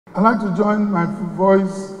I'd like to join my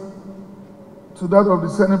voice to that of the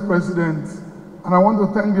Senate President, and I want to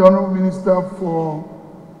thank the Honourable Minister for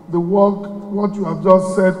the work, what you have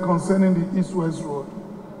just said concerning the East-West Road.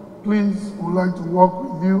 Please, we would like to work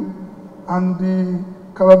with you. And the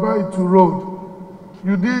Calabar Road,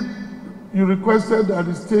 you requested that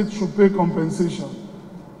the state should pay compensation.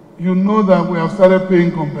 You know that we have started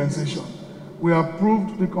paying compensation. We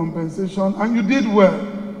approved the compensation, and you did well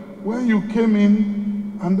when you came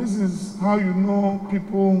in, and this is how you know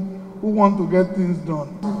people who want to get things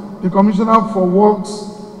done. The Commissioner for Works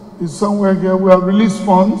is somewhere here. We have released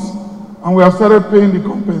funds, and we have started paying the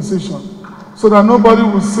compensation, so that nobody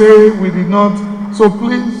will say we did not. So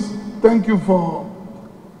please, thank you for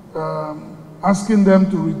asking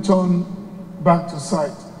them to return back to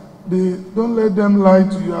site. Don't let them lie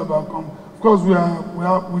to you about Of course, we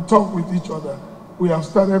talk with each other. We have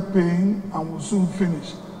started paying and will soon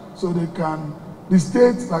finish. So they can, the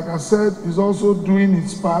state, like I said, is also doing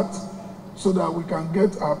its part so that we can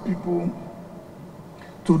get our people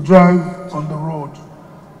to drive on the road.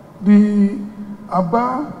 The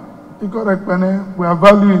Aba Ikorekpene, we are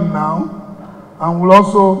valuing now, and we'll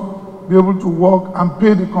also be able to work and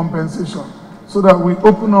pay the compensation so that we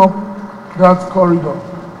open up that corridor.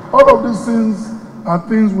 All of these things are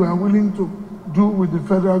things we are willing to do with the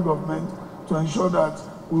federal government to ensure that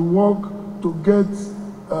we work to get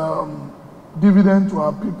dividend to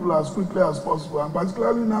our people as quickly as possible. And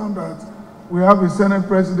particularly now that we have a Senate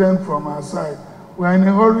President from our side, we are in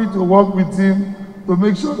a hurry to work with him to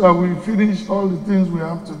make sure that we finish all the things we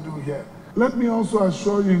have to do here. Let me also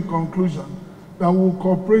assure you in conclusion that we will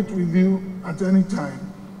cooperate with you at any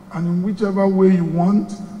time and in whichever way you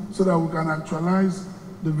want, so that we can actualize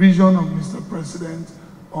the vision of Mr. President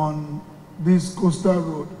on this coastal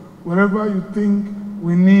road. Wherever you think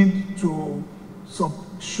we need to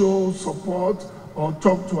show support or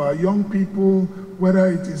talk to our young people, whether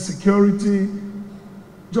it is security,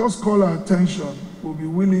 just call our attention. We'll be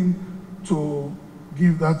willing to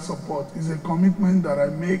give that support. It's a commitment that I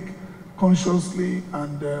make consciously,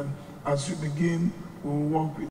 and as you begin, we will work with